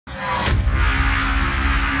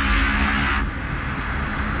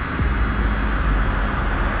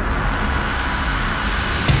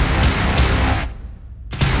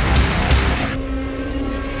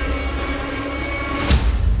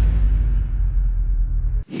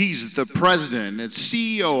He's the president and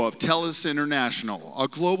CEO of TELUS International, a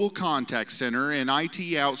global contact center and IT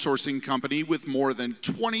outsourcing company with more than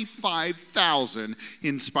 25,000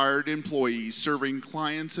 inspired employees serving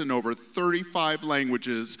clients in over 35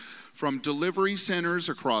 languages from delivery centers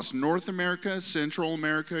across North America, Central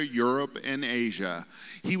America, Europe, and Asia.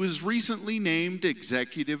 He was recently named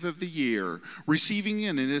Executive of the Year, receiving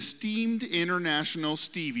an esteemed International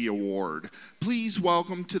Stevie Award. Please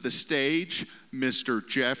welcome to the stage, Mr.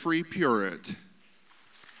 Jeffrey Puritt.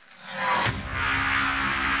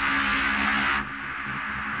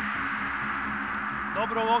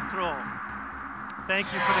 Dobro utro.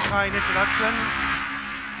 Thank you for the kind introduction.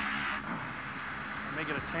 I may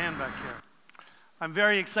get a tan back here. I'm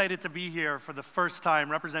very excited to be here for the first time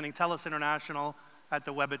representing TELUS International at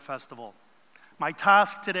the Webit.Festival. My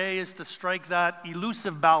task today is to strike that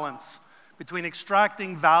elusive balance between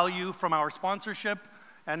extracting value from our sponsorship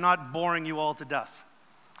and not boring you all to death.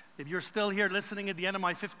 If you're still here listening at the end of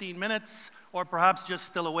my 15 minutes, or perhaps just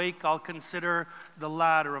still awake, I'll consider the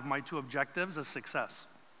latter of my two objectives a success.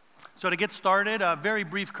 So to get started, a very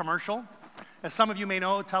brief commercial. As some of you may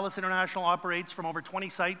know, TELUS International operates from over 20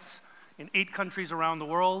 sites in 8 countries around the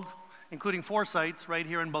world, including 4 sites right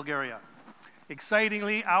here in Bulgaria.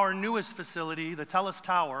 Excitingly, our newest facility, the TELUS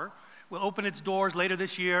Tower, will open its doors later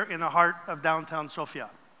this year in the heart of downtown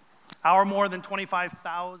Sofia. Our more than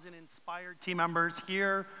 25,000 inspired team members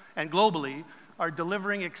here and globally are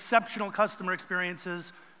delivering exceptional customer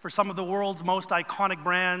experiences for some of the world's most iconic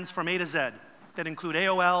brands from A to Z that include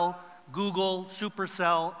AOL, Google,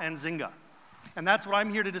 Supercell, and Zynga. And that's what I'm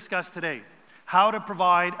here to discuss today, how to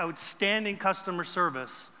provide outstanding customer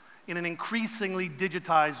service in an increasingly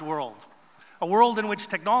digitized world, a world in which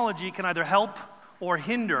technology can either help or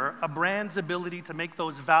hinder a brand's ability to make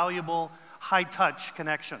those valuable, high-touch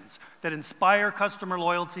connections that inspire customer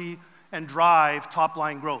loyalty and drive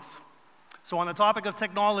top-line growth. So on the topic of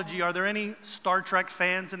technology, are there any Star Trek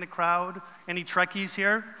fans in the crowd? Any Trekkies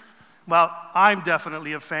here? Well, I'm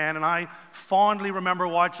definitely a fan, and I fondly remember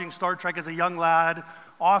watching Star Trek as a young lad,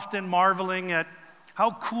 often marveling at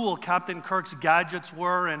how cool Captain Kirk's gadgets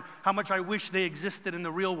were and how much I wish they existed in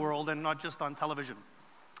the real world and not just on television.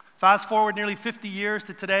 Fast forward nearly 50 years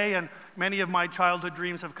to today, and many of my childhood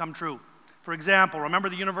dreams have come true. For example, remember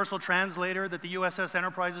the universal translator that the USS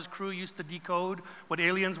Enterprise's crew used to decode what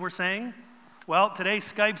aliens were saying? Well, today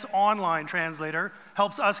Skype's online translator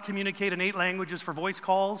helps us communicate in 8 languages for voice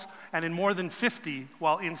calls and in more than 50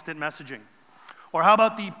 while instant messaging. Or how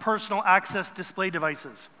about the personal access display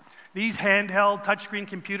devices? These handheld touchscreen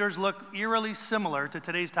computers look eerily similar to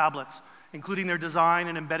today's tablets, including their design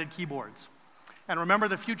and embedded keyboards. And remember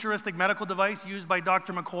the futuristic medical device used by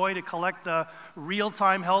Dr. McCoy to collect the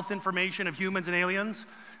real-time health information of humans and aliens?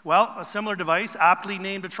 Well, a similar device, aptly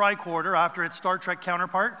named a tricorder after its Star Trek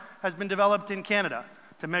counterpart, has been developed in Canada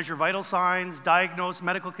to measure vital signs, diagnose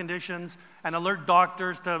medical conditions, and alert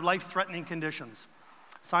doctors to life-threatening conditions.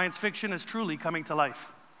 Science fiction is truly coming to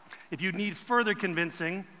life. If you need further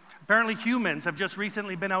convincing, apparently humans have just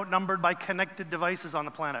recently been outnumbered by connected devices on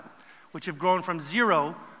the planet, which have grown from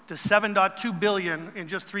 0 to 7.2 billion in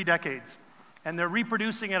just 3 decades. And they're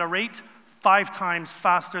reproducing at a rate 5 times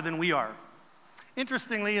faster than we are.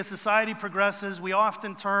 Interestingly, as society progresses, we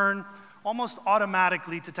often turn almost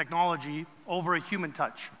automatically to technology over a human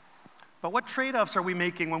touch. But what trade-offs are we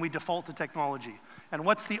making when we default to technology? And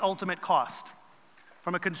what's the ultimate cost?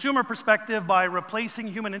 From a consumer perspective, by replacing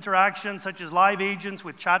human interaction such as live agents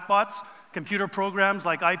with chatbots, computer programs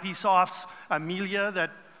like IPsoft's Amelia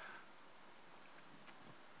that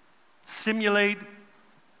simulate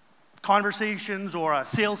conversations, or a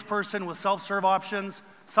salesperson with self-serve options,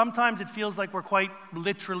 sometimes it feels like we're quite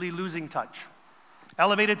literally losing touch.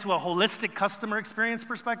 Elevated to a holistic customer experience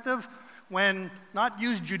perspective, when not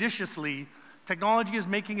used judiciously, technology is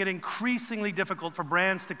making it increasingly difficult for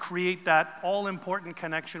brands to create that all-important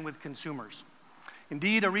connection with consumers.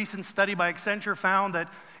 Indeed, a recent study by Accenture found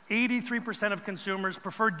that 83% of consumers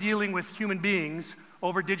prefer dealing with human beings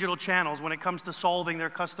over digital channels when it comes to solving their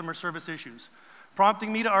customer service issues,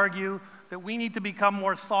 prompting me to argue that we need to become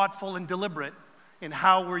more thoughtful and deliberate in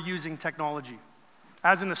how we're using technology.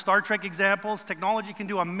 As in the Star Trek examples, technology can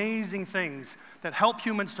do amazing things that help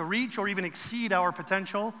humans to reach or even exceed our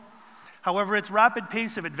potential. However, its rapid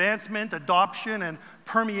pace of advancement, adoption, and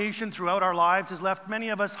permeation throughout our lives has left many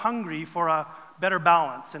of us hungry for a better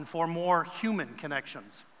balance and for more human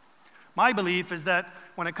connections. My belief is that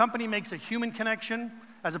when a company makes a human connection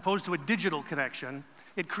as opposed to a digital connection,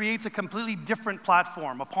 it creates a completely different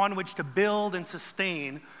platform upon which to build and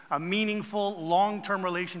sustain a meaningful, long-term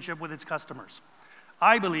relationship with its customers.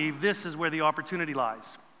 I believe this is where the opportunity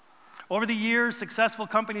lies. Over the years, successful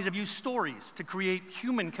companies have used stories to create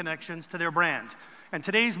human connections to their brand. And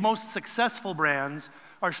today's most successful brands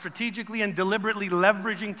are strategically and deliberately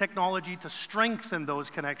leveraging technology to strengthen those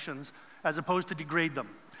connections as opposed to degrade them.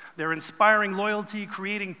 They're inspiring loyalty,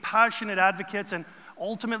 creating passionate advocates, and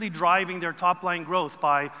ultimately driving their top-line growth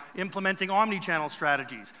by implementing omni-channel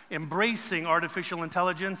strategies, embracing artificial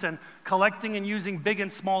intelligence, and collecting and using big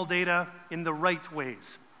and small data in the right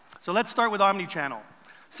ways. So let's start with omni-channel.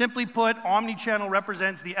 Simply put, omni-channel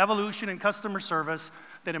represents the evolution in customer service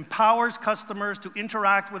that empowers customers to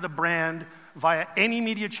interact with a brand via any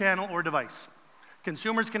media channel or device.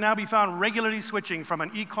 Consumers can now be found regularly switching from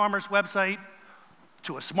an e-commerce website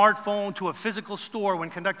to a smartphone to a physical store when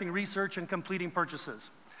conducting research and completing purchases.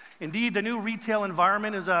 Indeed, the new retail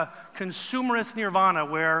environment is a consumerist nirvana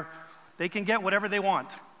where they can get whatever they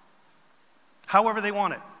want, however they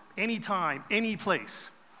want it, anytime, any place.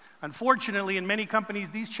 Unfortunately, in many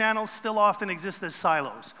companies, these channels still often exist as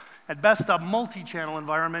silos. At best, a multi-channel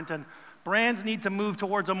environment, and brands need to move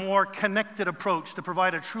towards a more connected approach to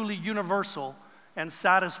provide a truly universal and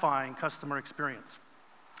satisfying customer experience.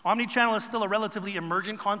 Omnichannel is still a relatively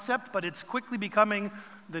emergent concept, but it's quickly becoming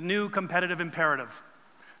the new competitive imperative.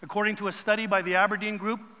 According to a study by the Aberdeen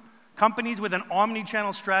Group, companies with an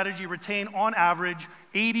omnichannel strategy retain, on average,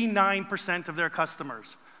 89% of their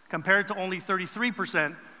customers, compared to only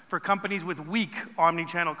 33% for companies with weak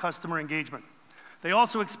omnichannel customer engagement. They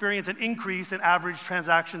also experience an increase in average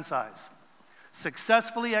transaction size.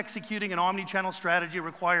 Successfully executing an omnichannel strategy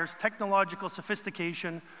requires technological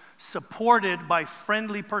sophistication supported by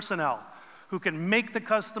friendly personnel who can make the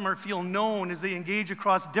customer feel known as they engage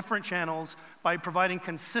across different channels by providing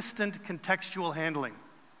consistent contextual handling.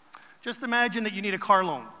 Just imagine that you need a car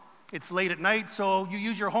loan. It's late at night, so you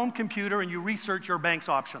use your home computer and you research your bank's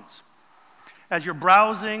options. As you're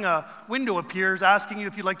browsing, a window appears asking you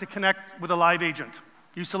if you'd like to connect with a live agent.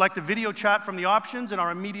 You select a video chat from the options and are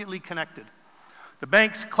immediately connected. The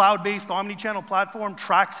bank's cloud-based omnichannel platform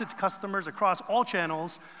tracks its customers across all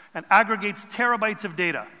channels and aggregates terabytes of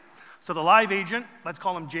data. So the live agent, let's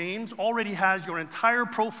call him James, already has your entire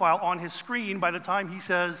profile on his screen by the time he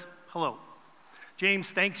says hello.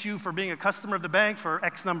 James thanks you for being a customer of the bank for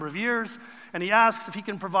X number of years, and he asks if he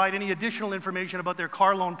can provide any additional information about their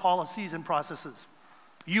car loan policies and processes.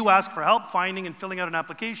 You ask for help finding and filling out an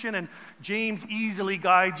application, and James easily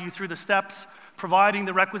guides you through the steps, providing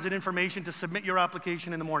the requisite information to submit your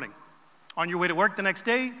application in the morning. On your way to work the next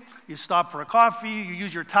day, you stop for a coffee, you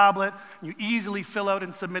use your tablet, you easily fill out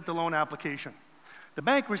and submit the loan application. The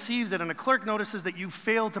bank receives it, and a clerk notices that you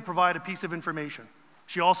failed to provide a piece of information.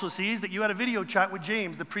 She also sees that you had a video chat with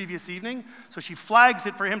James the previous evening, so she flags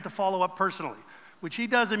it for him to follow up personally, which he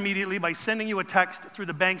does immediately by sending you a text through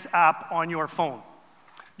the bank's app on your phone.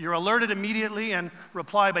 You're alerted immediately and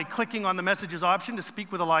reply by clicking on the messages option to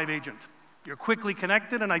speak with a live agent. You're quickly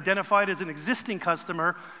connected and identified as an existing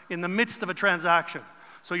customer in the midst of a transaction.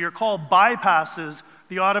 So your call bypasses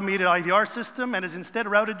the automated IVR system and is instead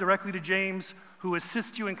routed directly to James, who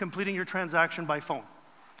assists you in completing your transaction by phone.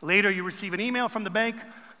 Later, you receive an email from the bank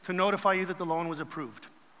to notify you that the loan was approved.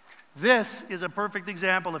 This is a perfect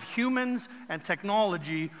example of humans and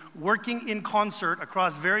technology working in concert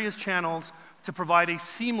across various channels to provide a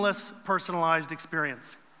seamless, personalized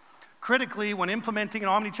experience. Critically, when implementing an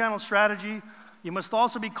omnichannel strategy, you must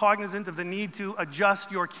also be cognizant of the need to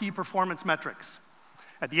adjust your key performance metrics.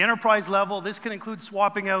 At the enterprise level, this can include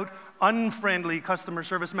swapping out unfriendly customer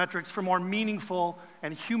service metrics for more meaningful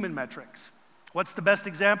and human metrics. What's the best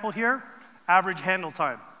example here? Average handle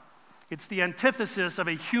time. It's the antithesis of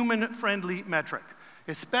a human-friendly metric,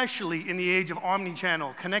 especially in the age of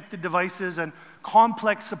omnichannel, connected devices, and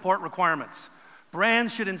complex support requirements.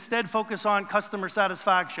 Brands should instead focus on customer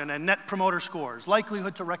satisfaction and net promoter scores,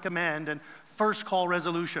 likelihood to recommend, and first call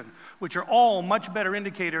resolution, which are all much better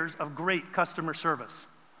indicators of great customer service.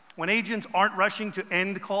 When agents aren't rushing to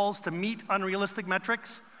end calls to meet unrealistic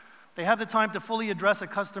metrics, they have the time to fully address a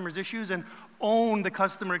customer's issues and own the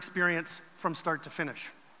customer experience from start to finish.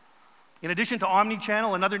 In addition to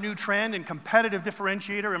omnichannel, another new trend and competitive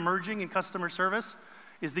differentiator emerging in customer service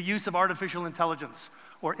is the use of artificial intelligence,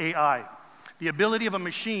 or AI. The ability of a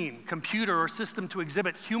machine, computer, or system to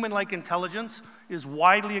exhibit human-like intelligence is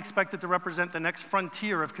widely expected to represent the next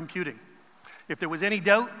frontier of computing. If there was any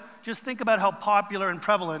doubt, just think about how popular and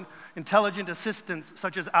prevalent intelligent assistants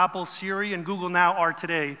such as Apple's Siri and Google Now are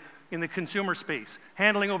today in the consumer space,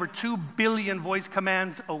 handling over 2 billion voice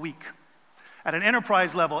commands a week. At an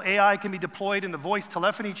enterprise level, AI can be deployed in the voice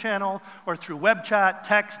telephony channel or through web chat,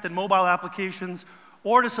 text, and mobile applications,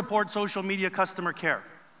 or to support social media customer care.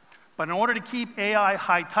 But in order to keep AI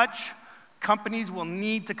high touch, companies will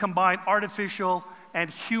need to combine artificial and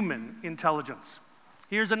human intelligence.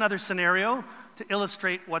 Here's another scenario to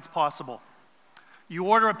illustrate what's possible. You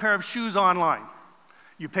order a pair of shoes online.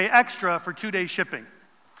 You pay extra for 2-day shipping.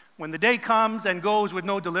 When the day comes and goes with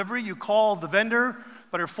no delivery, you call the vendor,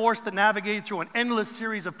 but are forced to navigate through an endless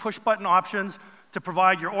series of push-button options to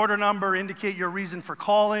provide your order number, indicate your reason for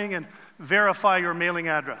calling, and verify your mailing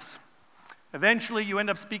address. Eventually, you end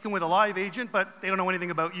up speaking with a live agent, but they don't know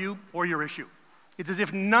anything about you or your issue. It's as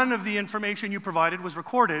if none of the information you provided was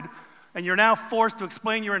recorded, and you're now forced to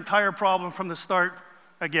explain your entire problem from the start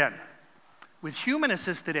again. With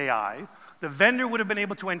human-assisted AI, the vendor would have been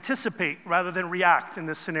able to anticipate rather than react in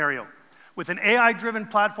this scenario. With an AI-driven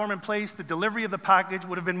platform in place, the delivery of the package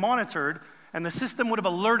would have been monitored, and the system would have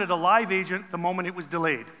alerted a live agent the moment it was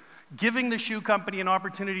delayed, giving the shoe company an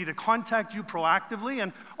opportunity to contact you proactively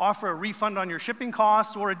and offer a refund on your shipping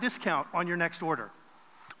costs or a discount on your next order.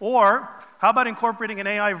 Or, how about incorporating an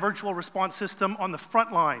AI virtual response system on the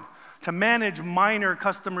front line to manage minor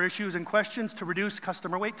customer issues and questions to reduce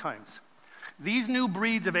customer wait times? These new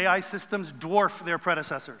breeds of AI systems dwarf their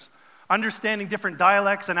predecessors, understanding different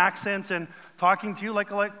dialects and accents and talking to you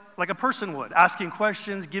like a person would, asking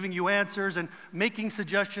questions, giving you answers, and making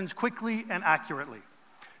suggestions quickly and accurately.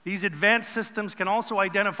 These advanced systems can also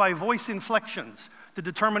identify voice inflections to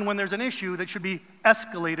determine when there's an issue that should be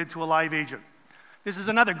escalated to a live agent. This is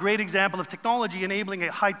another great example of technology enabling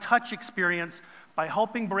a high-touch experience by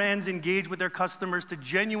helping brands engage with their customers to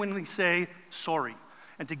genuinely say sorry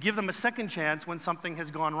and to give them a second chance when something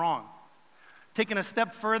has gone wrong. Taking a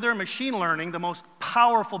step further, machine learning, the most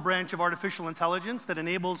powerful branch of artificial intelligence that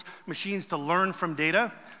enables machines to learn from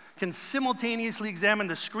data, can simultaneously examine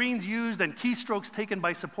the screens used and keystrokes taken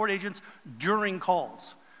by support agents during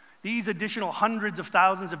calls. These additional hundreds of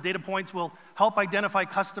thousands of data points will help identify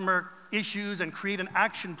customer issues and create an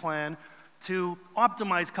action plan to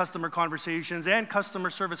optimize customer conversations and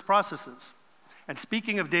customer service processes. And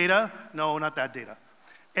speaking of data, no, not that data.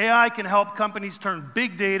 AI can help companies turn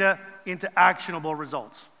big data into actionable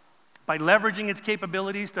results. By leveraging its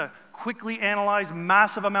capabilities to quickly analyze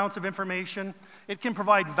massive amounts of information, it can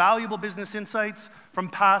provide valuable business insights from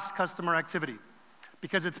past customer activity.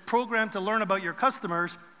 Because it's programmed to learn about your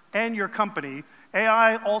customers and your company,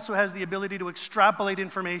 AI also has the ability to extrapolate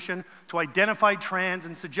information to identify trends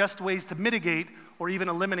and suggest ways to mitigate or even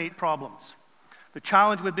eliminate problems. The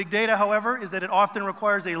challenge with big data, however, is that it often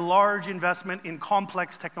requires a large investment in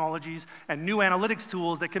complex technologies and new analytics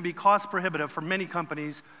tools that can be cost prohibitive for many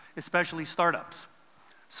companies, especially startups.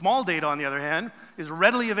 Small data, on the other hand, is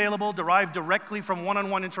readily available, derived directly from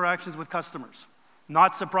one-on-one interactions with customers.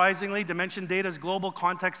 Not surprisingly, Dimension Data's Global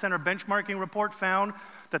Contact Center Benchmarking Report found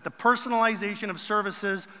that the personalization of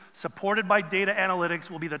services supported by data analytics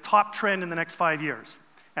will be the top trend in the next 5 years.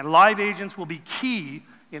 And live agents will be key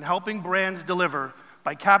in helping brands deliver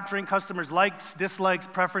by capturing customers' likes, dislikes,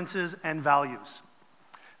 preferences, and values.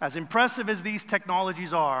 As impressive as these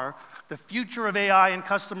technologies are, the future of AI in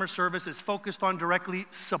customer service is focused on directly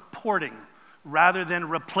supporting rather than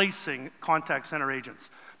replacing contact center agents.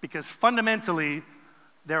 Because fundamentally,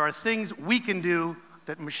 there are things we can do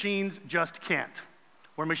that machines just can't.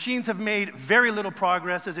 Where machines have made very little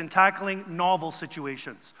progress is in tackling novel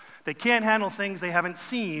situations. They can't handle things they haven't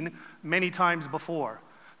seen many times before.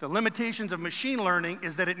 The limitations of machine learning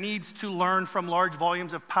is that it needs to learn from large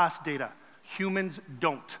volumes of past data. Humans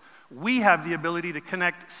don't. We have the ability to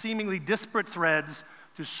connect seemingly disparate threads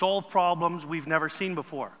to solve problems we've never seen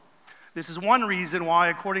before. This is one reason why,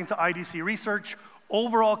 according to IDC research,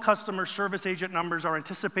 overall customer service agent numbers are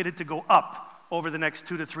anticipated to go up over the next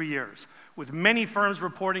 2 to 3 years, with many firms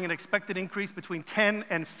reporting an expected increase between 10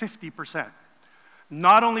 and 50%.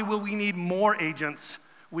 Not only will we need more agents,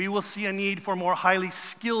 we will see a need for more highly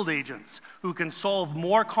skilled agents who can solve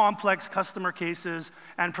more complex customer cases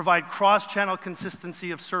and provide cross-channel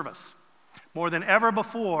consistency of service. More than ever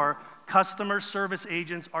before, customer service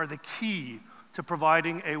agents are the key to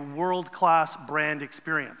providing a world-class brand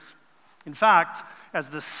experience. In fact, as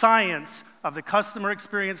the science of the customer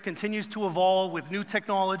experience continues to evolve with new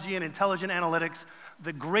technology and intelligent analytics,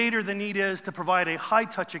 the greater the need is to provide a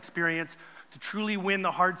high-touch experience to truly win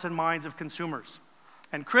the hearts and minds of consumers.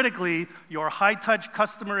 And critically, your high-touch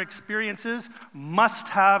customer experiences must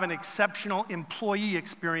have an exceptional employee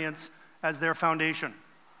experience as their foundation.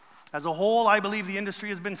 As a whole, I believe the industry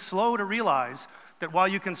has been slow to realize that while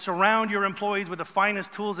you can surround your employees with the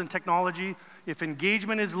finest tools and technology, if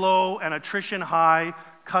engagement is low and attrition high,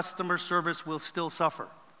 customer service will still suffer.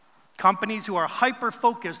 Companies who are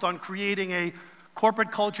hyper-focused on creating a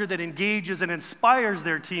corporate culture that engages and inspires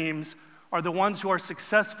their teams are the ones who are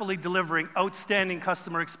successfully delivering outstanding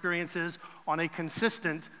customer experiences on a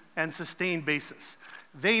consistent and sustained basis.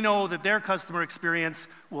 They know that their customer experience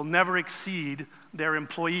will never exceed their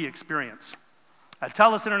employee experience. At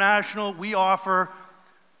TELUS International, we offer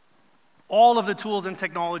all of the tools and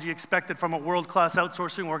technology expected from a world-class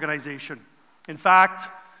outsourcing organization. In fact,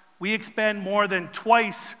 we expend more than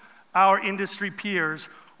twice our industry peers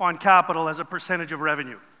on capital as a percentage of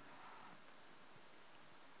revenue.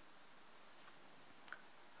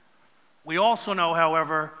 We also know,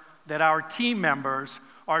 however, that our team members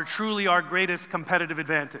are truly our greatest competitive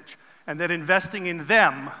advantage, and that investing in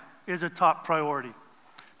them is a top priority.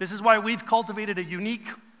 This is why we've cultivated a unique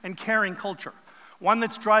and caring culture, one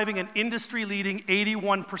that's driving an industry-leading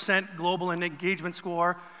 81% global engagement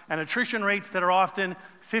score and attrition rates that are often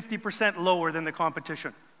 50% lower than the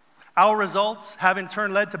competition. Our results have in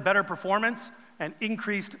turn led to better performance and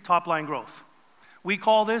increased top-line growth. We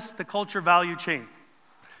call this the culture value chain.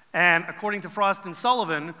 And according to Frost &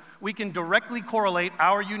 Sullivan, we can directly correlate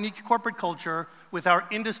our unique corporate culture with our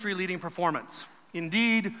industry-leading performance.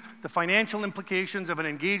 Indeed, the financial implications of an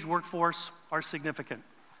engaged workforce are significant.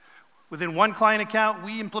 Within one client account,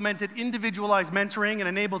 we implemented individualized mentoring and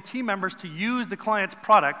enabled team members to use the client's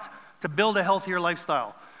product to build a healthier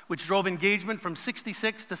lifestyle, which drove engagement from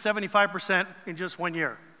 66 to 75% in just 1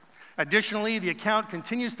 year. Additionally, the account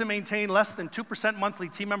continues to maintain less than 2% monthly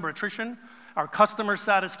team member attrition. Our customer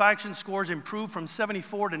satisfaction scores improved from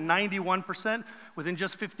 74 to 91% within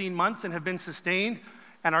just 15 months and have been sustained,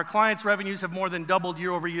 and our clients' revenues have more than doubled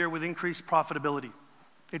year over year with increased profitability.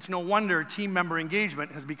 It's no wonder team member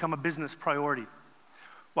engagement has become a business priority.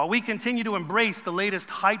 While we continue to embrace the latest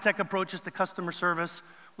high-tech approaches to customer service,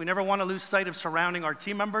 we never want to lose sight of surrounding our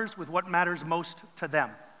team members with what matters most to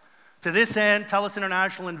them. To this end, TELUS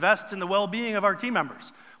International invests in the well-being of our team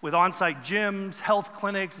members with on-site gyms, health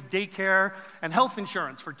clinics, daycare, and health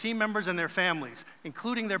insurance for team members and their families,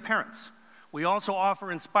 including their parents. We also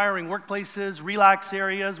offer inspiring workplaces, relax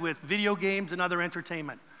areas with video games and other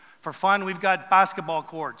entertainment. For fun, we've got basketball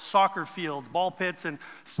courts, soccer fields, ball pits, and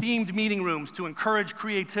themed meeting rooms to encourage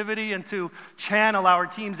creativity and to channel our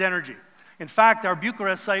team's energy. In fact, our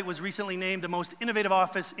Bucharest site was recently named the most innovative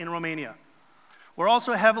office in Romania. We're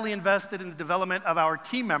also heavily invested in the development of our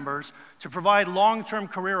team members to provide long-term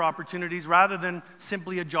career opportunities rather than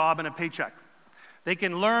simply a job and a paycheck. They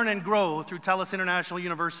can learn and grow through TELUS International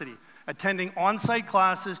University, attending on-site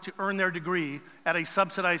classes to earn their degree at a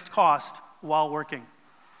subsidized cost while working.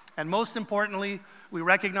 And most importantly, we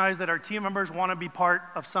recognize that our team members want to be part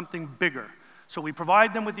of something bigger. So we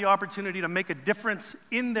provide them with the opportunity to make a difference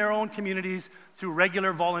in their own communities through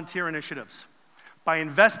regular volunteer initiatives. By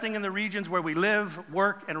investing in the regions where we live,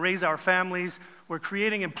 work, and raise our families, we're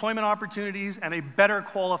creating employment opportunities and a better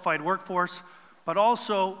qualified workforce, but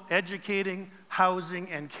also educating, housing,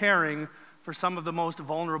 and caring for some of the most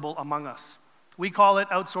vulnerable among us. We call it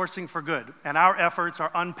outsourcing for good, and our efforts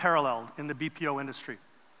are unparalleled in the BPO industry.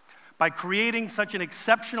 By creating such an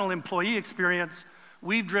exceptional employee experience,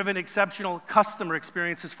 we've driven exceptional customer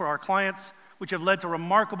experiences for our clients, which have led to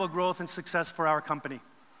remarkable growth and success for our company.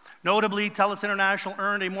 Notably, TELUS International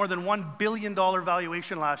earned a more than $1 billion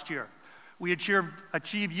valuation last year. We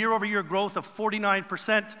achieved year-over-year growth of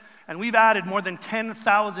 49%, and we've added more than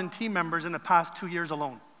 10,000 team members in the past 2 years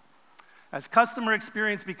alone. As customer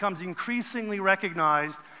experience becomes increasingly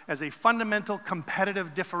recognized as a fundamental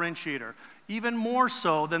competitive differentiator, even more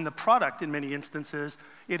so than the product in many instances,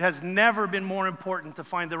 it has never been more important to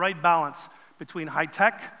find the right balance between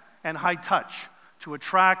high-tech and high-touch to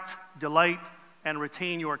attract, delight, and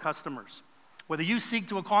retain your customers. Whether you seek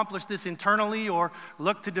to accomplish this internally or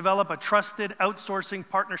look to develop a trusted outsourcing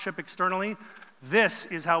partnership externally, this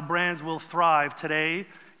is how brands will thrive today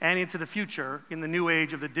and into the future in the new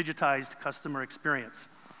age of the digitized customer experience.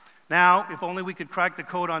 Now, if only we could crack the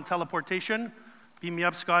code on teleportation. Beam me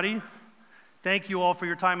up, Scotty. Thank you all for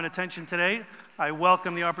your time and attention today. I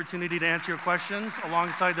welcome the opportunity to answer your questions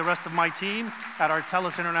alongside the rest of my team at our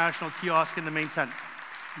TELUS International kiosk in the main tent.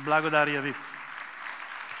 Blagodaria vi.